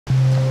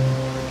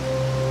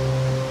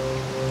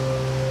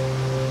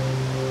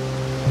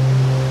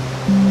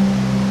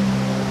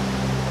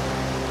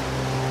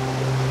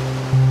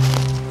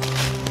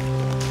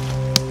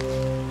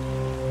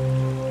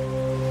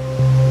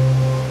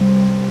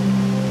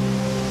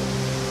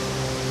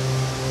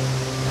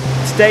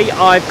Today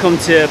I've come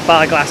to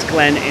Ballaglass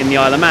Glen in the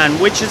Isle of Man,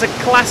 which is a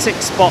classic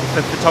spot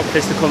for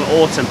photographers to come at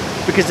autumn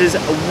because there's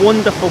a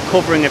wonderful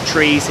covering of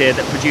trees here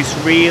that produce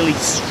really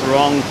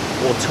strong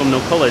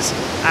autumnal colours.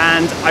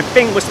 And I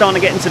think we're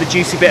starting to get into the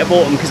juicy bit of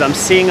autumn because I'm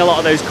seeing a lot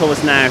of those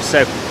colours now,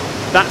 so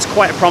that's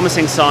quite a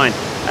promising sign.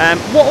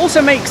 What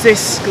also makes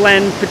this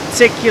glen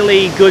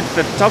particularly good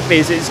for photography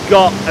is it's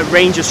got a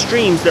range of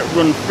streams that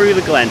run through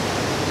the glen.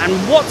 And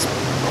what's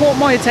caught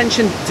my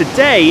attention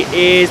today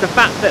is the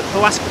fact that for the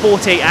last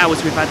 48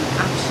 hours we've had an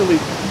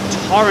absolute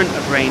torrent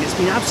of rain. It's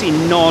been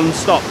absolutely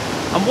non-stop.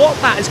 And what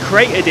that has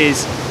created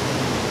is,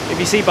 if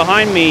you see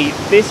behind me,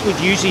 this would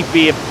usually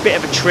be a bit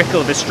of a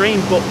trickle of a stream,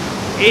 but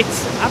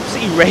it's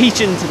absolutely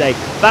raging today.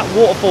 That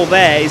waterfall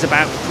there is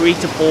about 3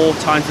 to 4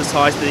 times the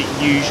size that it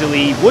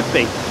usually would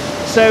be.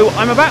 So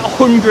I'm about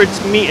 100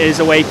 meters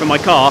away from my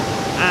car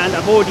and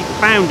I've already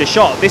found a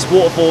shot. This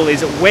waterfall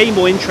is way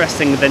more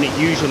interesting than it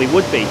usually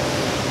would be.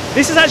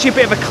 This is actually a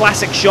bit of a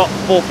classic shot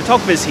for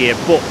photographers here,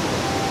 but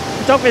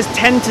photographers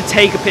tend to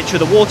take a picture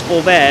of the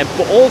waterfall there,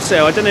 but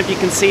also, I don't know if you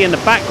can see in the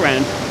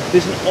background,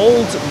 there's an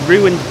old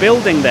ruined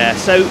building there.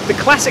 So the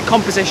classic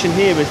composition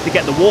here is to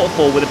get the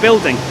waterfall with a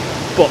building,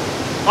 but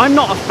I'm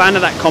not a fan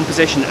of that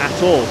composition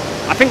at all.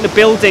 I think the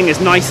building, as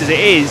nice as it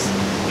is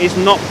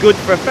not good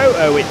for a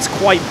photo. It's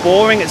quite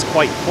boring, it's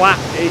quite flat,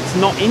 it's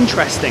not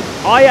interesting.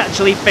 I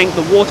actually think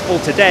the waterfall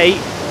today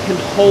can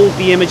hold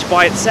the image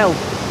by itself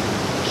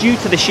due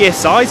to the sheer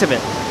size of it.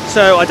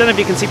 So I don't know if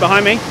you can see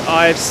behind me,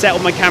 I've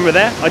settled my camera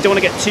there. I don't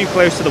want to get too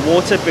close to the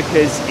water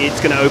because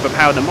it's going to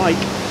overpower the mic,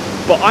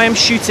 but I am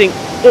shooting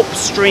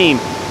upstream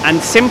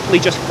and simply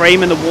just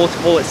framing the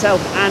waterfall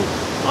itself, and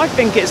I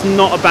think it's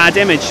not a bad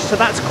image, so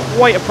that's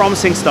quite a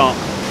promising start.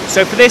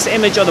 So for this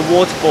image of the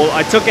waterfall,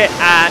 I took it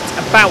at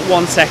about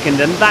 1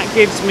 second, and that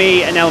gives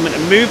me an element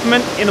of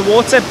movement in the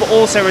water, but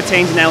also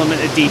retains an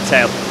element of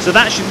detail. So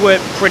that should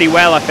work pretty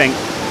well, I think.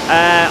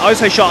 I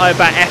also shot at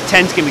about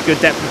f10 to give me good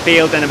depth of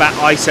field and about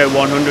ISO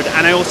 100,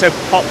 and I also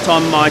popped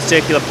on my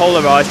circular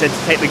polarizer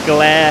to take the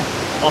glare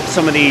off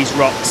some of these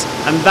rocks,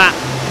 and that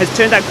has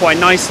turned out quite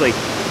nicely.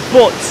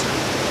 But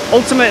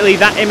ultimately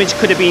that image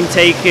could have been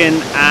taken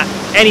at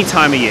any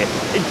time of year.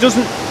 It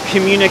doesn't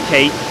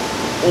communicate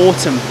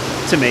autumn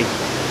to me.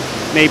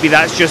 Maybe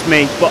that's just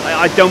me, but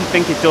I don't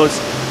think it does.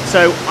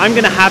 So I'm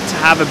going to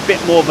have a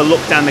bit more of a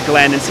look down the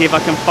glen and see if I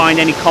can find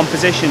any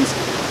compositions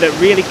that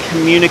really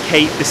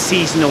communicate the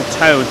seasonal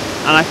tone.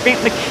 And I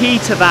think the key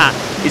to that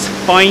is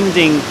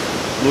finding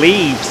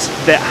leaves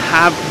that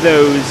have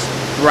those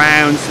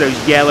browns, those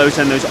yellows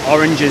and those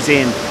oranges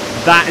in.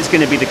 That is going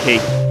to be the key.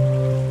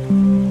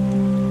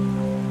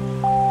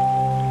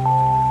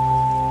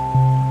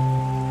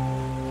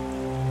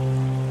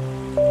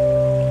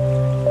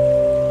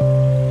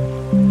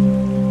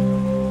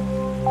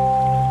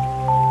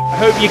 I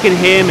hope you can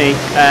hear me.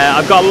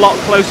 I've got a lot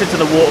closer to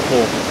the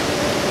waterfall.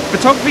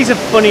 Photography's a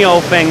funny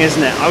old thing,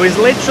 isn't it? I was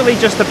literally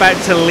just about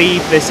to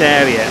leave this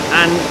area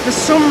and for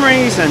some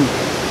reason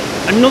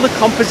another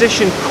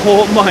composition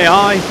caught my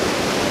eye,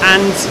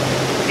 and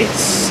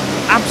it's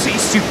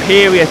absolutely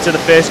superior to the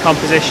first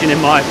composition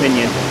in my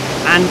opinion,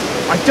 and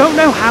I don't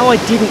know how I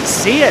didn't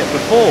see it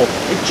before.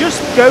 It just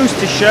goes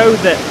to show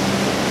that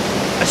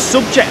a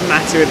subject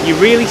matter, if you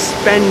really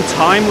spend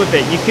time with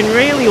it, you can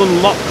really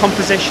unlock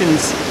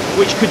compositions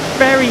which could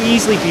very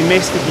easily be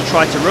missed if you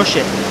try to rush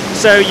it.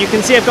 So you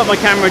can see I've got my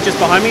camera just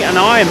behind me and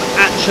I am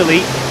actually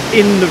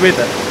in the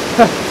river.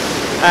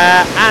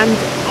 And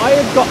I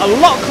have got a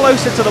lot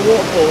closer to the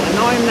waterfall, and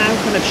I am now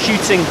kind of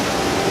shooting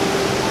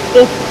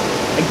up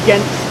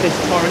against this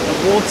torrent of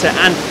water,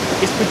 and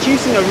it's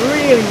producing a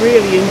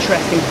really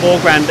interesting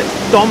foreground that's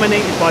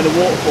dominated by the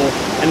waterfall,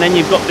 and then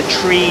you've got the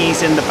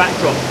trees in the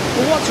backdrop.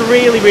 But what's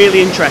really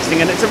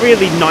interesting, and it's a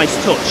really nice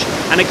touch,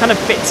 and it kind of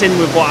fits in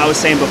with what I was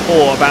saying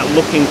before about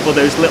looking for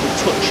those little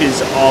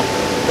touches of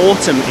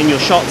autumn in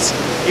your shots.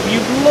 If you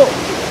look,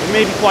 it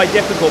may be quite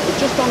difficult, but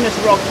just on this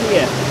rock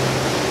here,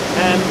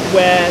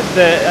 where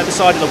at the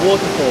side of the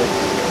waterfall,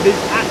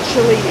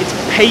 it's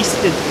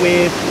pasted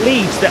with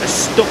leaves that are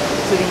stuck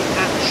to the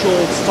actual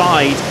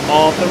side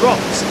of the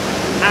rocks,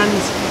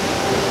 and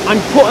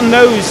I'm putting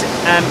those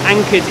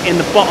anchored in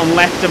the bottom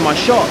left of my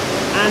shot,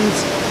 and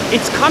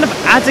it's kind of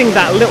adding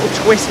that little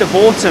twist of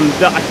autumn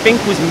that I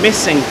think was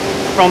missing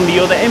from the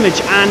other image.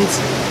 And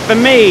for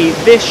me,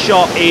 this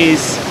shot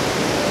is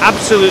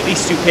absolutely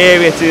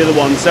superior to the other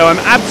one, so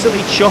I'm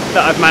absolutely chuffed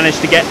that I've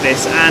managed to get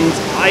this, and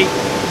I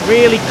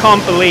really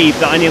can't believe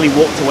that I nearly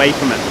walked away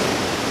from it.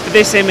 For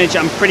this image,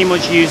 I'm pretty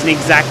much using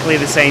exactly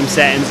the same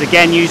settings,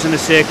 again using the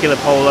circular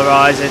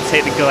polarizer to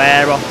take the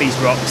glare off these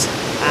rocks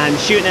and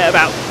shooting at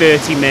about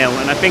 30mm,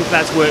 and I think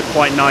that's worked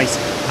quite nice.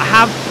 I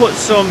have put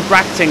some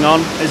bracketing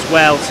on as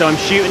well, so I'm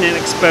shooting an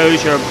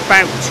exposure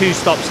about 2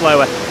 stops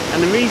lower,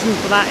 and the reason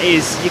for that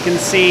is you can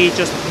see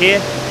just here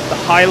the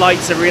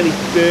highlights are really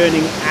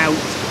burning out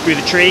through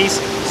the trees,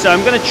 so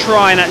I'm going to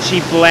try and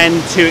actually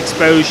blend 2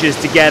 exposures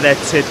together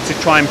to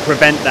try and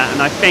prevent that,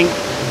 and I think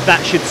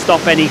that should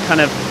stop any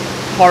kind of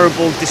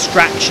horrible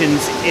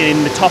distractions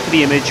in the top of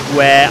the image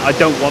where I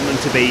don't want them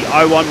to be.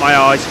 I want my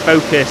eyes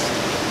focused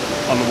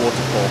on the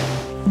waterfall.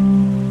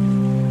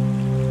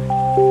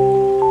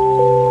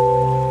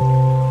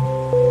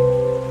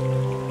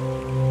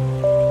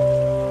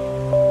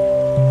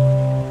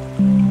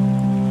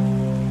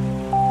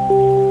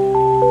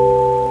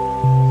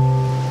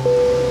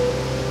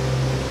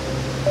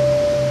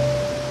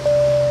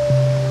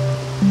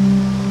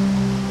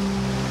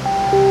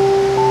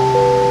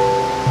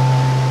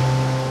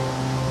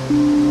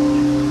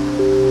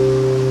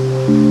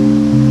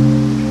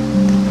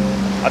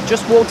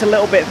 Just walked a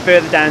little bit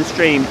further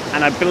downstream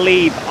and I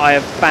believe I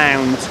have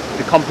found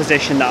the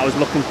composition that I was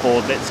looking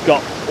for, that's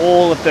got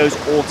all of those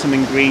autumn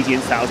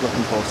ingredients that I was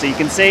looking for. So you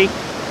can see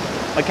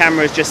my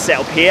camera is just set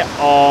up here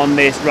on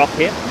this rock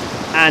here,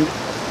 and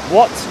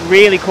what's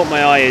really caught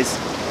my eye is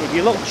if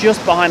you look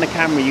just behind the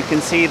camera you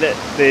can see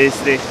that there's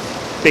this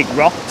big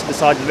rock to the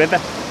side of the river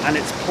and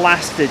it's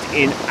plastered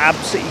in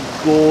absolutely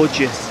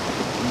gorgeous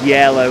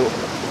yellow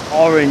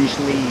orange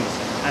leaves.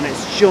 And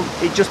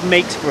it just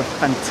makes for a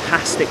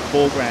fantastic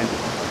foreground.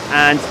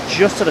 And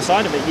just to the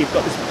side of it you've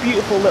got this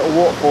beautiful little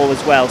waterfall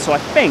as well. So I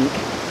think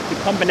the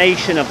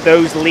combination of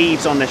those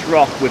leaves on this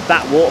rock with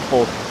that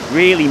waterfall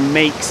really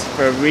makes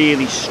for a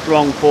really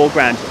strong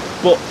foreground.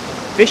 But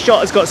this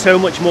shot has got so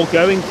much more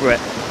going for it.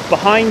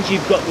 Behind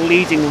you've got the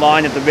leading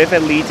line of the river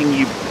leading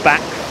you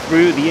back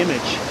through the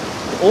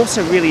image.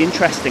 Also really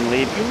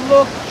interestingly, if you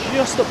look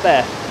just up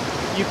there,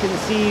 you can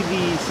see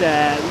these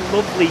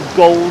lovely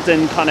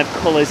golden kind of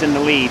colours in the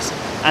leaves,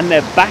 and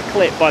they're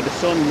backlit by the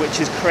sun, which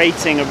is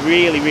creating a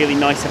really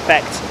nice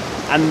effect.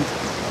 And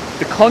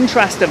the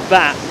contrast of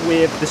that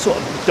with the sort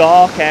of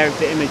dark air of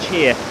the image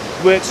here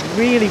works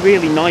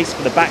really nice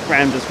for the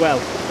background as well.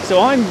 So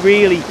I'm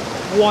really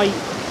quite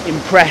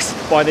impressed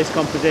by this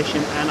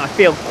composition and I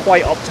feel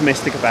quite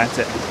optimistic about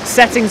it.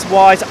 Settings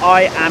wise,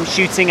 I am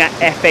shooting at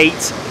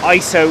f8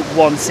 ISO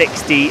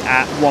 160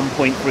 at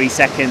 1.3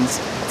 seconds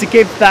to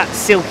give that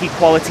silky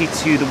quality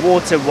to the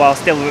water while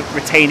still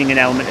retaining an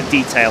element of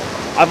detail.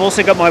 I've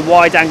also got my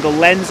wide angle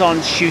lens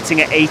on,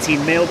 shooting at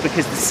 18mm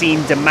because the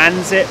scene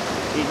demands it.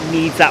 It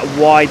needs that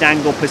wide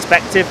angle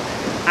perspective.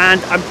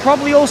 And I'm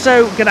probably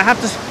also going to have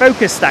to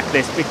focus stack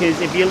this, because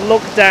if you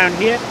look down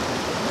here,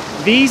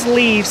 these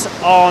leaves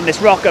on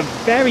this rock are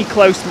very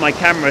close to my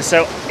camera,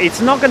 so it's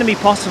not going to be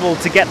possible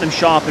to get them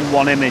sharp in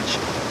one image.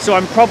 So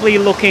I'm probably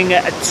looking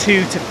at a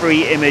 2 to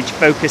 3 image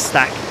focus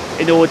stack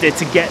in order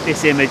to get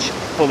this image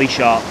fully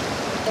sharp.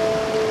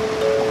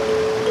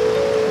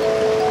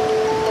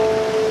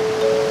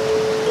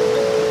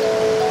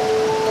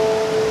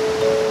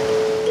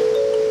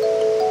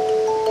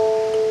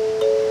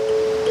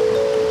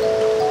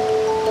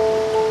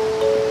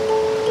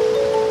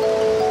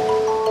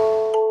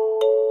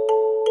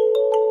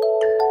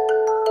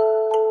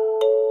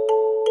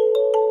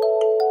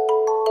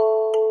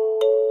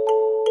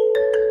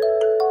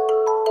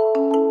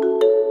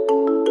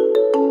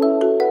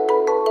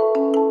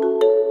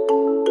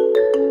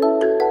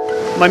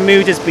 My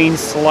mood has been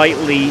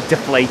slightly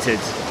deflated.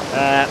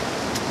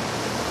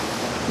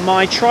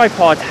 My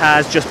tripod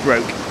has just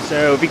broke.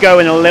 So if you go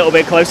in a little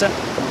bit closer,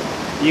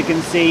 you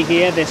can see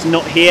here, this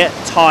nut here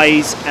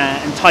ties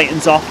and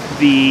tightens off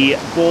the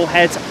ball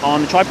head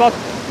on the tripod.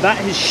 That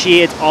has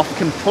sheared off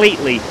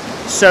completely.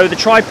 So the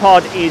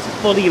tripod is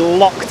fully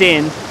locked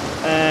in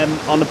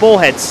on the ball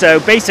head. So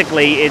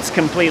basically it's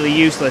completely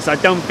useless. I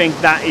don't think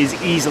that is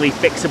easily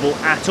fixable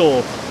at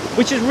all,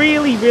 which is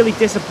really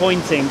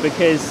disappointing,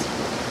 because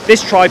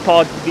this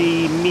tripod,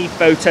 the Mi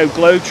Photo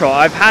Globetrot,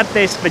 I've had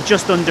this for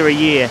just under a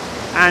year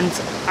and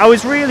I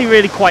was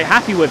really quite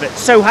happy with it.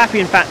 So happy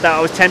in fact that I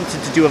was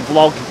tempted to do a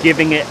vlog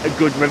giving it a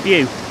good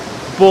review.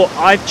 But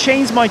I've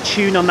changed my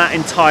tune on that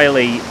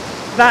entirely.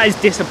 That is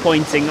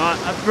disappointing.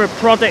 For a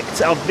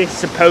product of this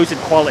supposed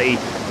quality,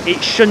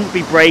 it shouldn't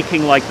be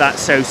breaking like that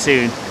so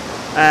soon.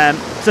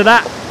 So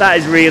that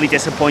is really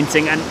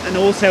disappointing, and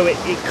also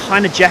it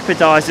kind of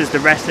jeopardizes the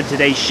rest of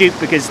today's shoot,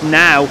 because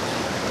now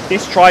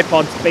this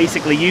tripod's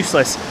basically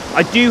useless.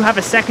 I do have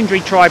a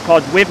secondary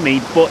tripod with me,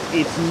 but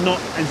it's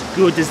not as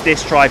good as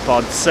this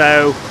tripod.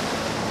 So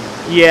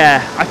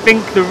yeah, I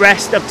think the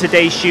rest of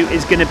today's shoot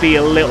is going to be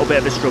a little bit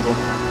of a struggle.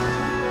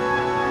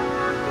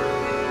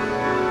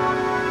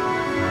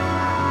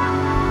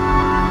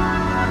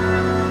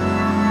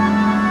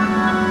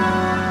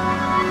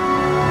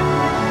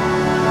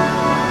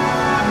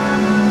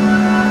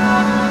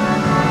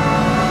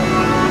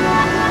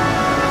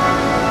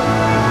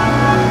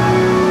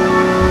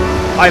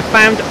 I've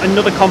found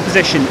another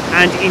composition,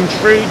 and in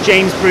true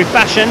James Brew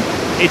fashion,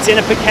 it's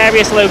in a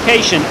precarious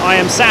location. I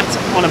am sat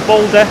on a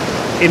boulder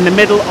in the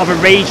middle of a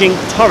raging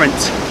torrent.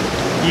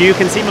 You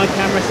can see my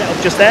camera set up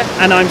just there,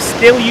 and I'm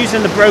still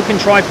using the broken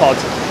tripod.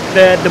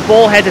 The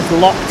ball head is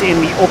locked in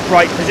the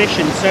upright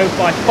position, so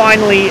by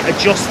finally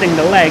adjusting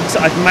the legs,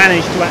 I've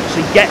managed to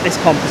actually get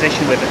this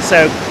composition with it,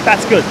 so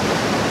that's good.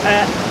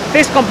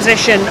 This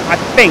composition,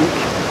 I think,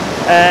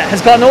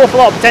 has got an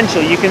awful lot of potential.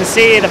 You can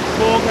see the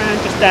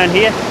foreground just down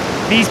here.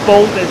 These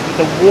boulders with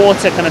the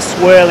water kind of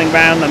swirling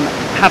around them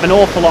have an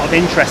awful lot of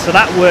interest, so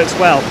that works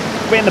well.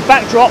 But in the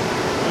backdrop,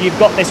 You've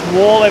got this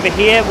wall over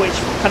here which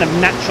kind of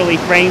naturally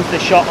frames the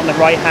shot on the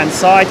right hand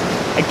side.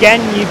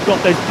 Again, you've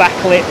got those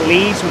backlit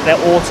leaves with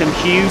their autumn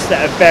hues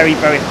that are very,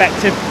 very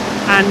effective.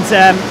 And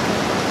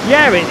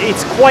yeah,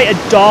 it's quite a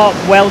dark,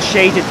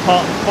 well-shaded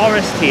part of the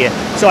forest here.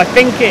 So I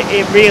think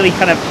it really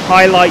kind of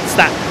highlights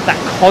that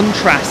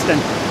contrast and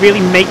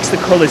really makes the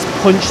colours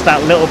punch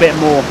that little bit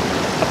more.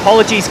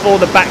 Apologies for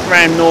the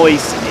background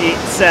noise.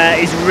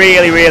 It's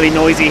really, really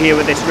noisy here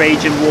with this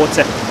raging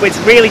water. But it's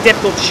really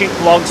difficult to shoot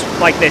vlogs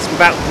like this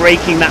without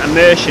breaking that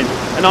immersion.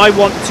 And I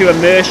want to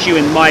immerse you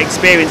in my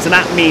experience, and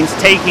that means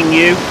taking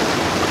you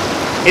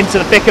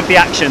into the thick of the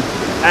action.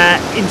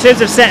 In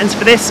terms of settings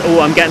for this, oh,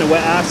 I'm getting a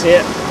wet ass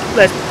here.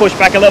 Let's push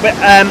back a little bit.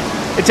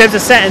 In terms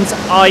of settings,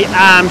 I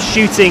am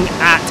shooting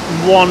at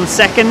 1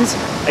 second.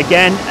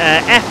 Again,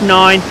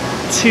 f9,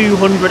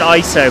 200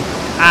 ISO,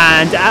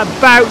 and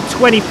about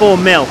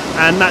 24mm,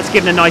 and that's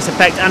giving a nice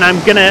effect. And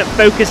I'm gonna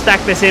focus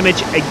stack this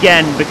image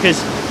again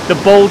because the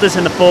boulders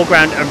in the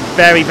foreground are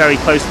very, very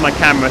close to my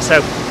camera.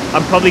 So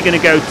I'm probably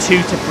gonna go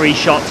 2 to 3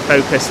 shots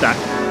focus stack.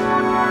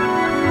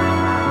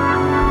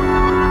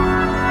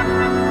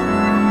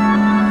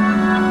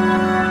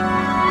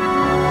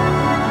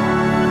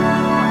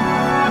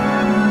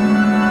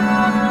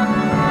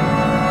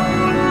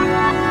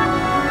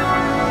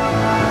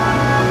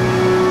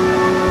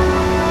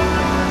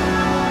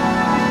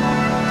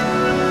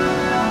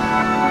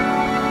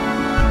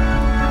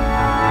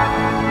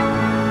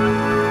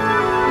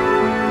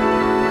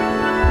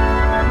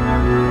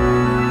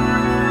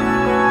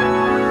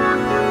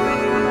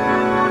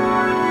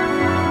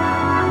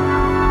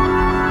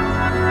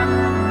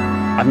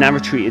 I've now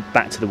retreated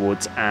back to the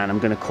woods and I'm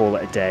going to call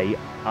it a day.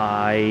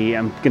 I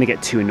am going to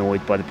get too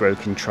annoyed by the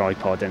broken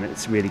tripod, and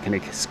it's really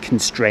going to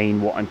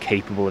constrain what I'm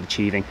capable of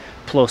achieving.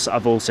 Plus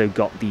I've also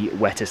got the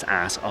wettest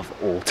ass of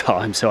all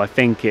time, so I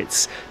think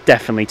it's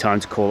definitely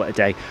time to call it a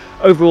day.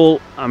 Overall,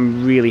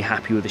 I'm really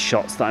happy with the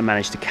shots that I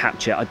managed to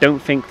capture. I don't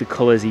think the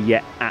colours are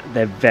yet at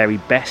their very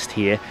best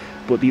here,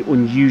 but the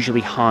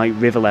unusually high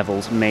river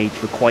levels made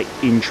for quite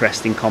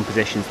interesting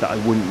compositions that I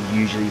wouldn't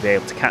usually be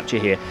able to capture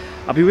here.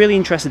 I'll be really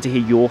interested to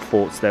hear your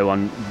thoughts though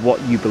on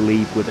what you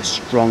believe were the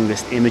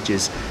strongest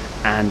images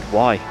and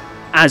why.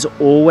 As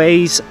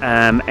always,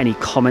 any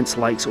comments,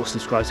 likes or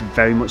subscribes are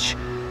very much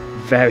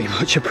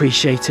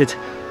appreciated.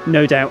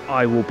 No doubt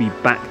I will be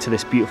back to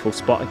this beautiful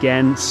spot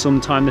again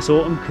sometime this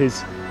autumn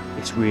because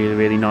it's really,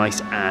 really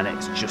nice and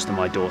it's just on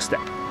my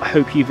doorstep. I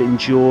hope you've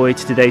enjoyed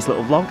today's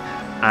little vlog,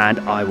 and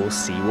I will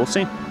see you all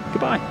soon.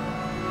 Goodbye.